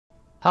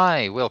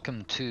Hi,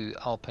 welcome to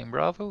Alpine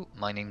Bravo.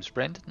 My name's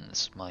Brendan.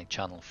 This is my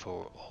channel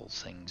for all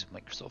things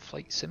Microsoft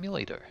Flight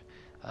Simulator.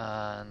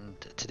 And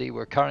today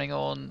we're carrying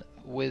on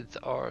with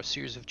our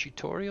series of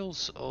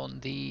tutorials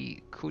on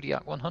the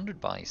Kodiak 100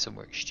 by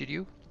Simworks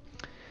Studio.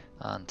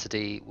 And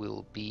today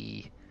we'll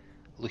be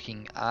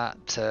looking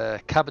at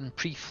cabin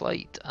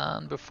pre-flight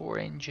and before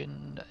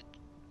engine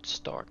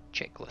start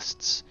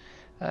checklists.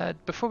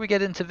 Before we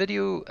get into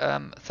video,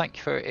 thank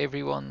you for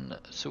everyone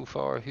so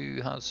far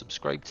who has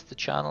subscribed to the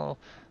channel,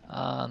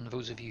 and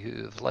those of you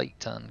who have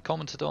liked and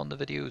commented on the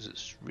videos.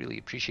 It's really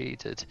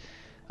appreciated.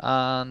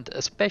 And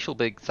a special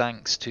big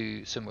thanks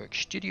to Simworks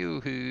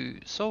Studio, who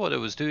saw what I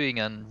was doing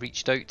and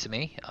reached out to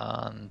me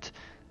and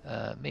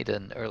made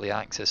an early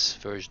access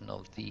version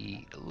of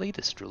the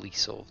latest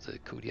release of the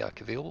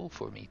Kodiak available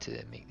for me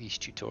to make these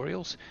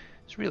tutorials.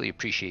 It's really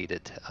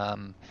appreciated.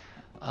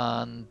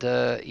 And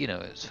you know,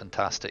 it's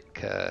fantastic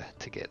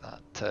to get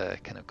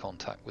that kind of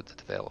contact with the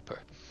developer.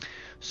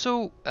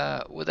 So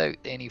without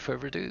any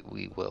further ado,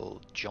 we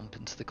will jump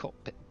into the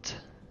cockpit.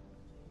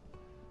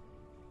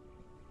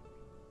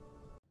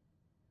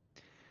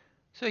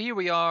 So here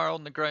we are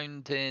on the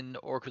ground in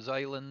Orcas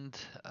Island,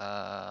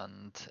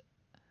 and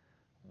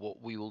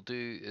what we will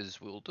do is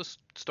we'll just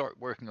start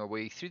working our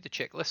way through the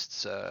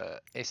checklists.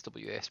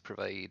 SWS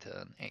provide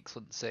an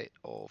excellent set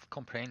of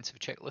comprehensive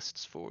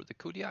checklists for the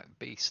Kodiak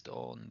based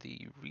on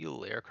the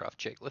real aircraft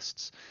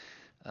checklists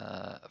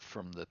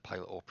from the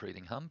Pilot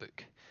Operating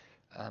Handbook.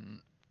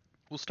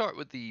 We'll start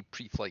with the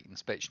pre-flight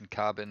inspection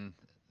cabin,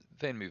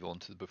 then move on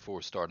to the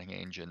before starting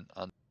engine.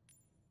 And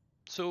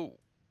so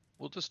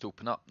we'll just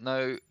open up.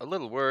 Now, a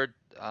little word,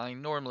 I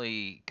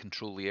normally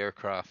control the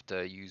aircraft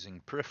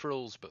using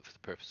peripherals, but for the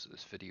purpose of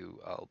this video,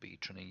 I'll be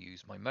trying to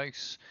use my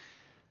mouse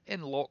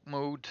in lock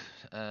mode,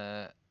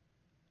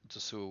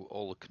 just so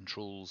all the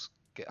controls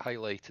get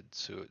highlighted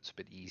so it's a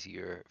bit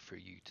easier for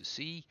you to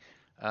see.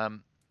 I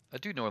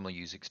do normally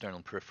use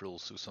external peripherals,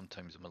 so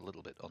sometimes I'm a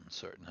little bit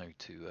uncertain how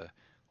to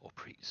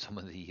operate some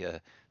of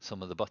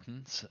the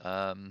buttons.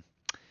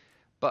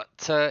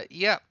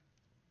 Yeah.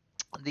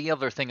 The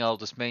other thing I'll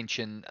just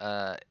mention,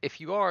 if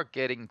you are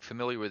getting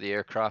familiar with the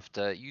aircraft,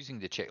 using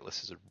the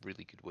checklist is a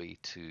really good way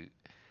to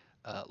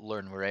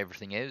learn where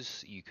everything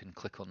is. You can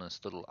click on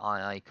this little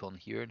eye icon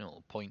here and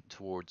it'll point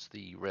towards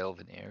the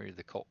relevant area of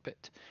the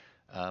cockpit.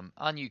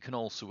 And you can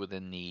also,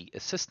 within the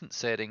assistant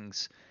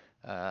settings,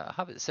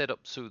 have it set up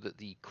so that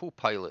the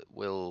co-pilot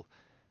will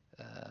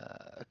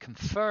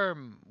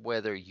confirm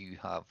whether you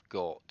have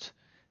got,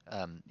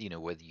 you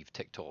know, whether you've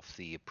ticked off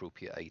the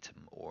appropriate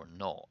item or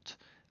not.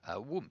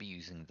 Won't be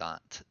using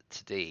that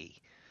today.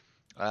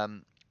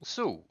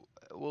 So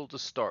we'll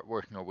just start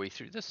working our way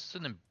through. This is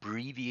an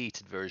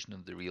abbreviated version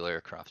of the real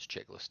aircraft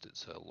checklist.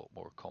 It's a lot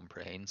more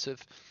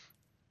comprehensive,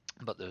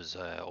 but there's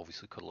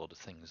obviously quite a lot of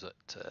things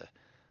that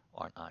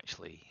aren't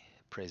actually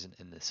present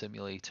in the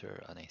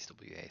simulator, and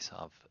SWS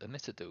have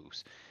omitted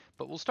those.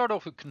 But we'll start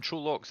off with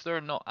control locks.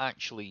 They're not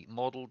actually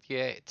modeled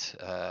yet,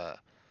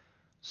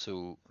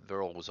 so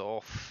they're always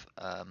off.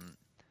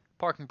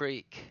 Parking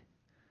brake,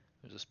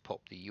 we'll just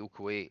pop the yoke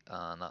away,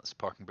 and that's the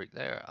parking brake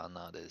there, and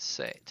that is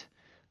set.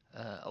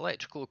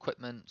 Electrical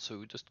equipment,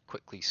 so just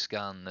quickly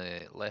scan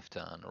the left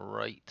and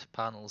right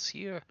panels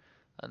here,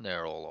 and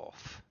they're all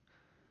off.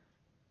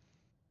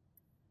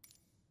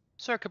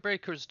 Circuit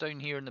breakers down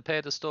here in the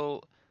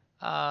pedestal,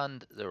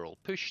 and they're all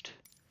pushed.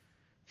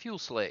 Fuel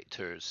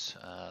selectors,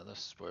 this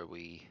is where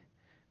we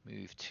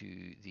move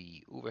to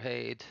the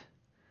overhead,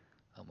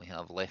 and we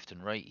have left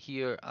and right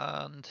here,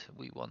 and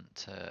we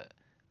want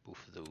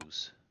both of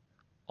those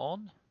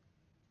on,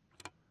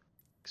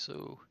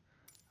 so.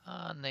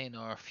 And then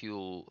our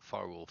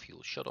firewall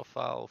fuel shutoff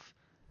valve,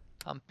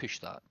 and push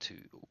that to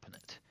open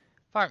it.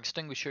 Fire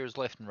extinguishers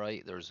left and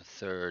right, there's a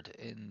third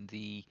in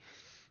the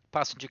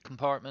passenger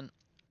compartment,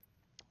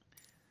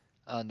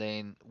 and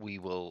then we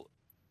will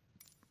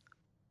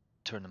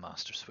turn the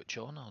master switch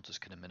on. I'll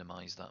just kind of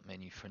minimize that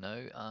menu for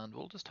now, and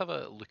we'll just have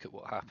a look at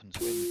what happens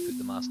when we put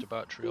the master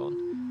battery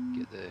on,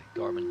 get the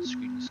Garmin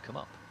screens come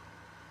up.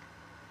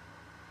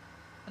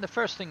 And the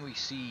first thing we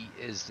see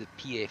is the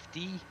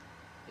PFD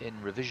in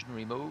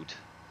revisionary mode.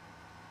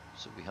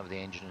 So we have the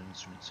engine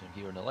instruments in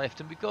here on the left,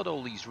 and we've got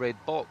all these red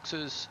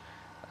boxes,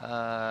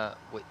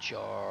 which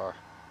are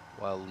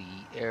while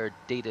the air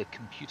data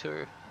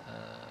computer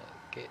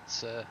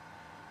gets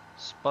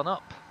spun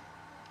up.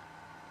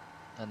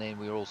 And then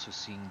we're also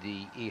seeing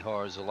the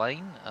AHRS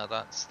align,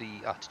 that's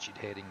the attitude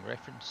heading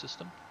reference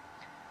system.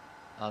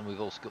 And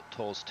we've also got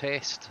TOS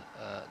test.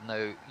 Now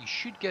you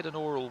should get an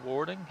oral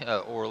warning,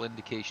 oral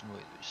indication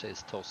which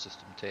says TOS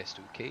system test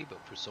OK,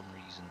 but for some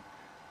reason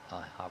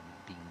I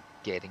haven't been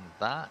getting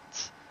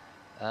that.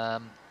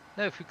 Now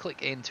if we click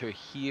enter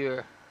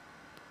here,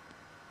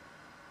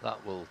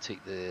 that will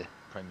take the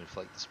primary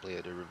flight display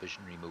out of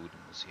revisionary mode,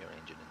 and we'll see our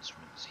engine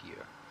instruments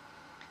here.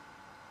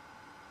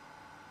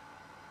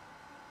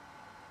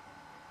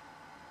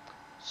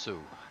 So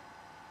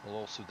we'll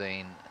also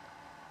then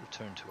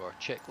return to our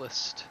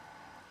checklist.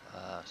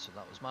 So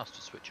that was master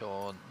switch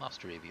on,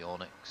 master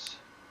avionics,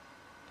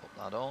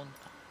 pop that on.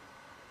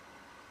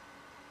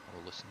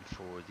 we'll listen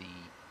for the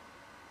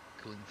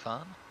cooling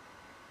fan,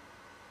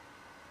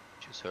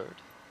 which is heard.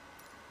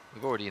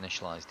 We've already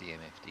initialized the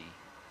MFD.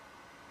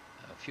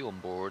 Fuel on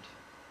board,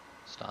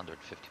 standard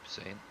 50%,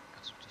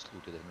 because we've just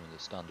loaded in with the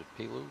standard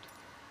payload.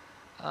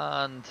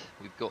 And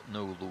we've got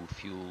no low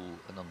fuel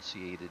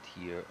enunciated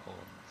here on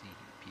the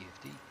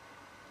PFD.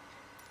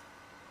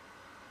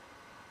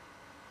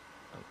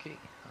 Okay,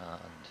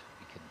 and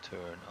we can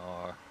turn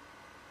our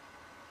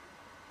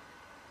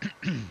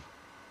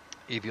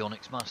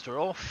avionics master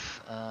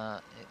off.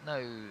 Now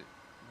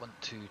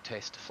want to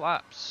test the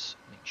flaps,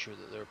 make sure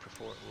that they're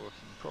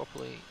working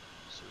properly.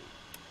 So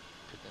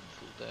put them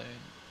full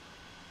down.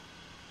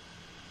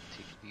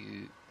 Take a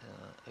view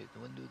out the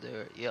window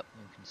there. Yep,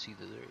 you can see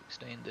that they're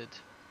extended.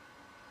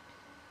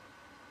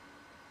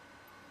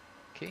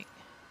 Okay,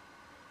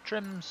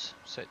 trims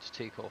set to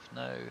take off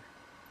now.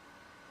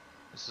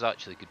 This is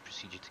actually a good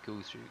procedure to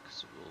go through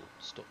because it will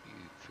stop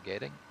you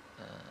forgetting.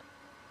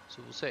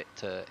 So we'll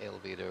set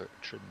elevator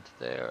trim to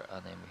there,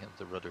 and then we have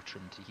the rudder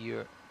trim to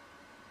here.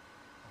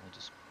 I'll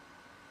just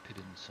put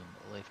in some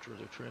left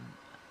rudder trim.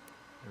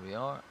 There we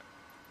are.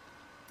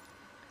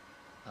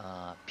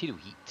 Pitot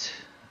heat.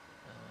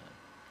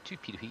 2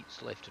 pitot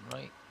heats left and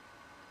right.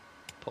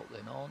 Pop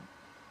them on.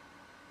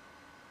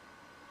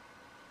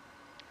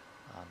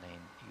 And then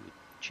you would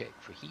check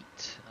for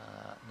heat.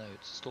 Now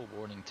it's stall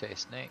warning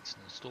test next,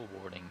 and the stall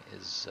warning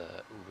is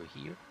over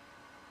here.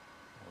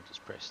 I'll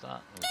just press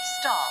that.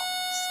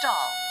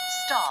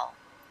 Stall.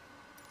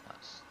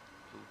 That's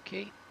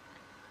okay.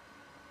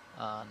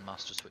 And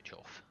master switch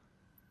off.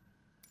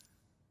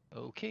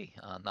 Okay,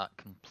 and that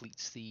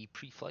completes the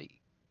pre-flight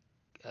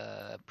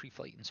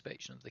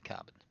inspection of the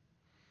cabin.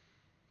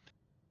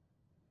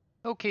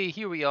 Okay,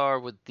 here we are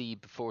with the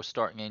before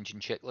starting engine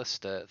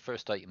checklist.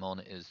 First item on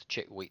it is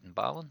check weight and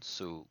balance.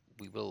 So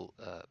we will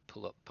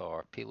pull up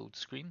our payload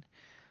screen,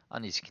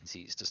 and as you can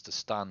see, it's just a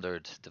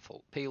standard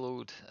default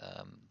payload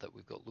that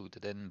we've got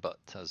loaded in. But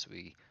as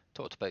we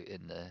talked about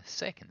in the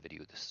second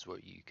video, this is where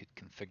you could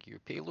configure your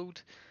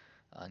payload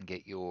and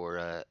get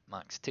your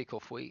max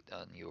takeoff weight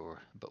and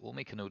but we'll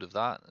make a note of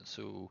that.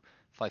 So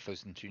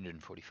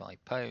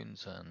 5,345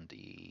 pounds and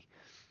the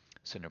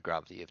center of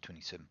gravity of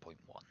 27.1.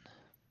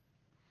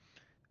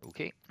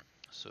 Okay,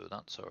 so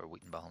that's our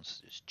weight and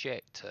balance is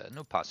checked.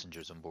 No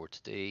passengers on board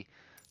today.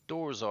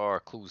 Doors are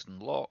closed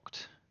and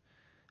locked.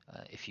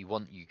 If you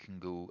want, you can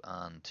go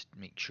and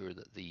make sure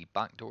that the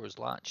back door is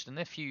latched, and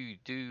if you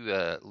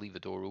do leave a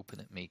door open,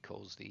 it may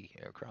cause the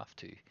aircraft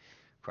to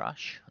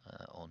crash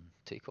on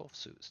takeoff,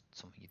 so it's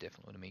something you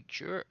definitely want to make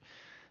sure.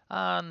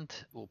 And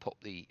we'll pop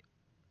the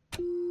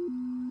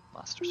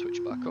master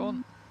switch back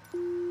on,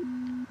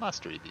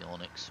 master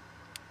avionics,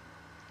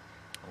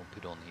 and we'll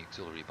put on the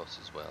auxiliary bus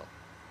as well.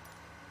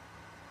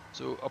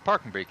 So our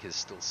parking brake is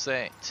still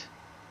set.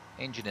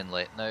 Engine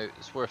inlet. Now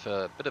it's worth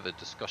a bit of a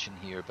discussion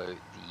here about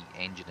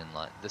the engine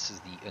inlet. This is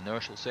the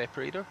inertial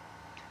separator,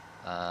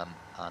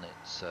 and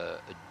it's a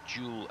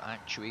dual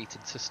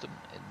actuated system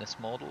in this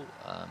model,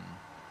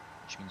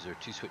 which means there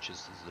are 2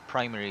 switches. There's the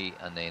primary,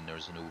 and then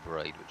there's an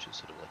override, which is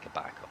sort of like a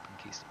backup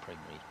in case the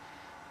primary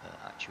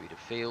actuator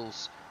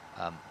fails.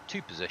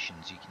 2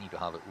 positions. You can either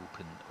have it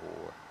open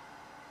or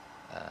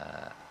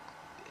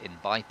in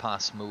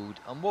bypass mode,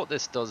 and what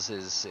this does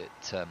is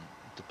it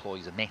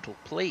deploys a metal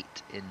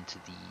plate into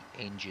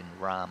the engine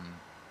ram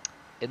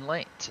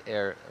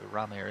air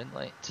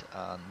inlet,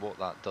 and what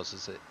that does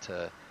is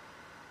it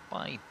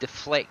by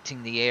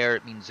deflecting the air,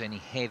 it means any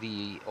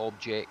heavy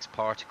objects,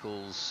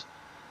 particles,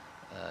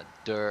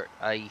 dirt,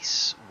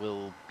 ice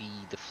will be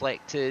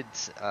deflected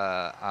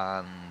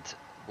and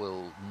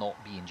will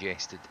not be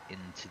ingested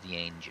into the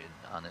engine,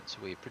 and it's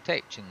a way of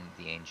protecting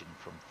the engine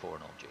from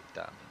foreign object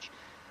damage.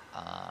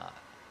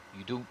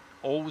 You don't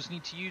always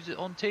need to use it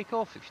on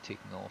takeoff. If you're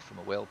taking off from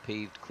a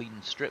well-paved,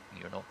 clean strip,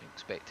 you're not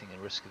expecting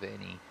a risk of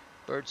any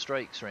bird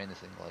strikes or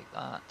anything like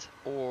that,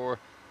 or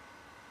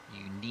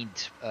you need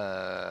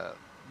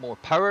more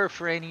power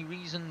for any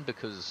reason,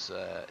 because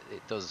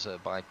it does,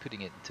 by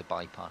putting it into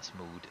bypass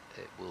mode,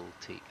 it will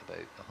take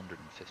about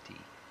 150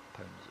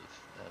 pounds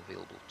of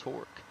available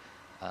torque,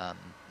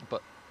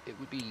 but it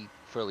would be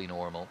fairly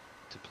normal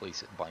to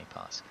place it in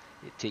bypass.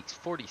 It takes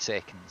 40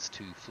 seconds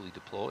to fully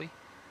deploy,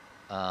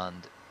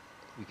 and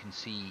we can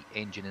see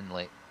engine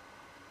inlet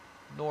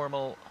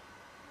normal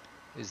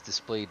is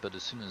displayed, but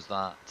as soon as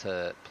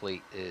that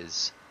plate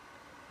is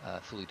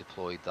fully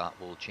deployed, that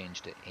will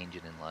change to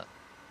engine inlet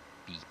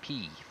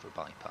BP for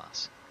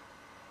bypass.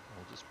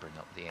 We'll just bring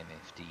up the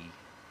MFD,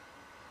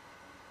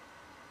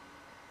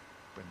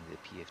 bring the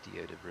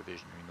PFD out of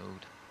revisionary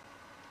mode.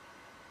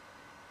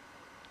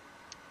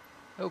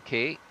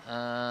 Okay,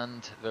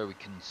 and there we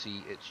can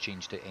see it's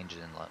changed to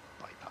engine inlet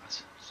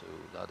bypass. So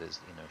that is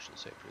the inertial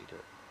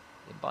separator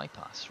in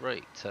bypass.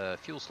 Right,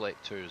 fuel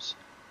selectors,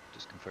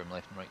 just confirm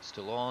left and right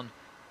still on.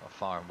 Our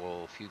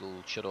firewall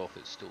fuel shut off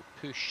is still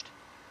pushed.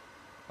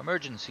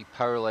 Emergency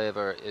power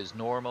lever is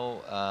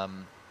normal.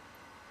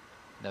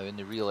 Now in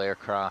the real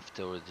aircraft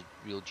or the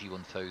real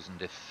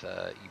G1000, if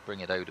you bring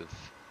it out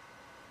of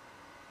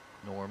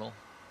normal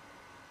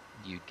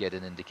you'd get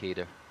an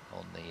indicator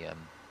on the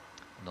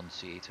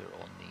annunciator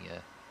on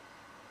the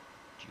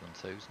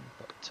G1000,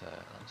 but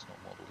that's not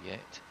modeled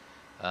yet.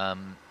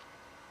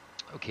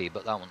 Okay,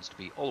 but that wants to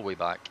be all the way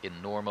back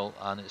in normal,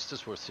 and it's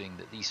just worth saying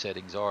that these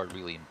settings are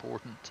really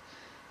important.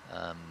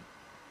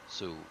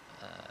 So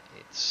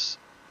it's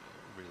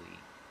really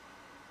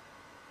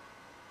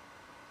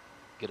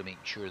got to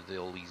make sure that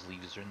all these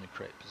levers are in the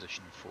correct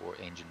position for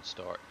engine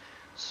start.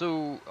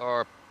 So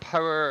our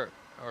power,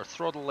 our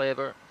throttle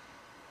lever,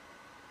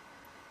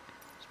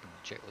 let's bring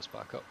the checklist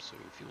back up. So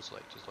fuel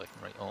selectors left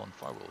and right on,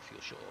 firewall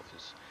fuel shut off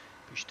is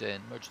pushed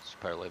in, emergency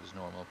power lever is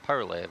normal,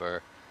 power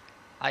lever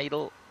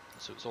idle,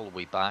 so it's all the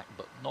way back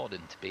but not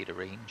into beta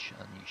range,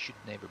 and you should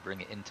never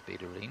bring it into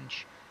beta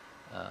range.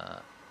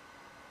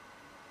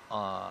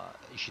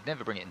 You should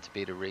never bring it into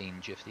beta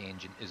range if the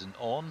engine isn't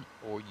on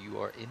or you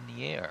are in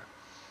the air.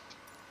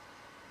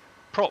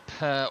 Prop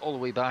all the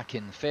way back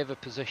in feather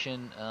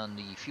position, and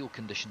the fuel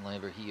condition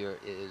lever here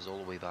is all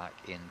the way back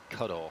in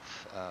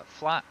cutoff.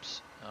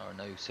 Flaps are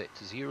now set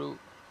to 0,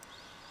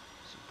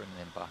 so bring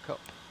them back up.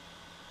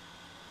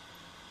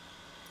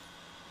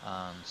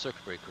 And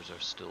circuit breakers are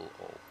still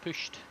all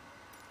pushed.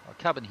 Our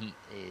cabin heat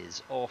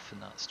is off,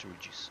 and that's to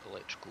reduce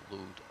electrical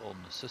load on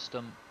the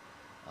system.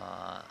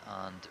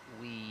 And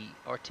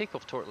our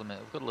takeoff torque limit,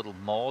 we've got a little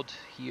mod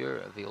here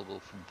available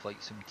from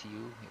Flight Sim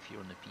TO if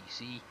you're on the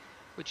PC,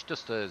 which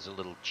just as a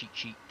little cheat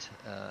sheet.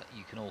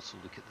 You can also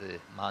look at the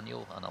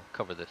manual, and I'll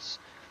cover this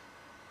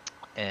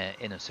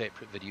in a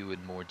separate video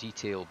in more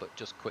detail, but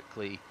just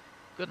quickly,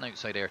 got an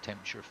outside air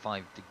temperature of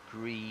 5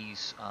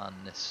 degrees, and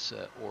this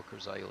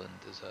Orchards Island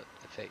is at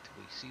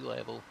effectively sea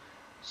level.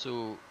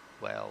 So,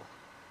 well,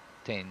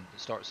 10, it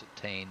starts at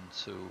 10,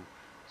 so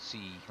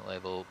sea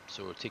level,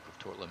 so our takeoff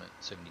torque limit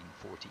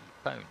 1740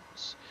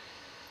 pounds.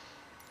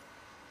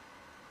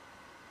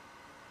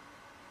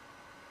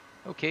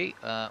 Okay,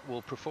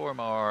 we'll perform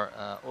our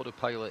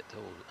autopilot,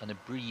 or an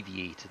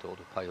abbreviated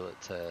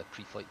autopilot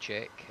pre-flight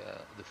check.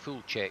 The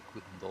full check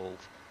would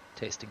involve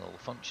testing all the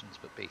functions,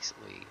 but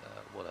basically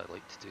what I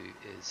like to do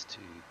is to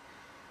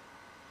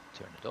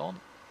turn it on,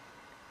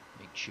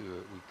 make sure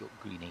we've got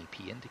green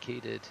AP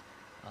indicated,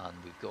 and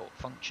we've got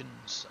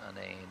functions, and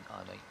then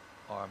I might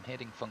arm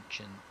heading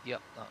function,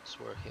 yep, that's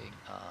working,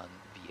 and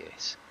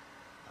VS,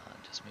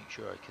 and just make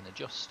sure I can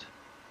adjust.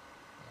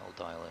 I'll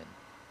dial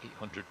in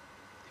 800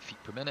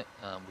 feet per minute,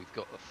 and we've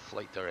got a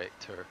flight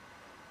director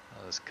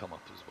has come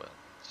up as well.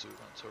 So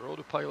that's our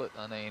autopilot,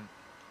 and then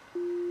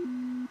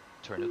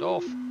turn it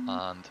off,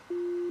 and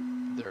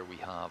there we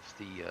have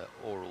the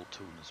oral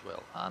tone as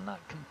well, and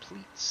that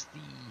completes the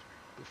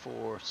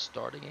before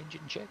starting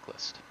engine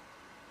checklist.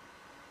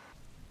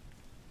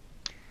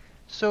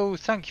 So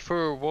thank you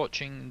for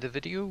watching the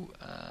video.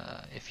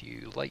 If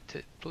you liked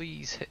it,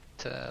 please hit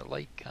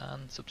like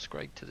and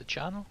subscribe to the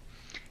channel.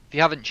 If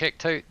you haven't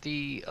checked out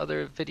the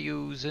other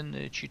videos in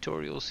the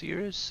tutorial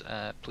series,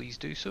 please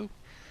do so.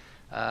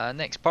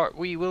 Next part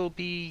we will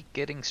be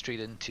getting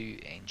straight into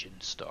engine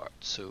start.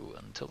 So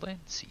until then,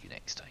 see you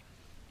next time.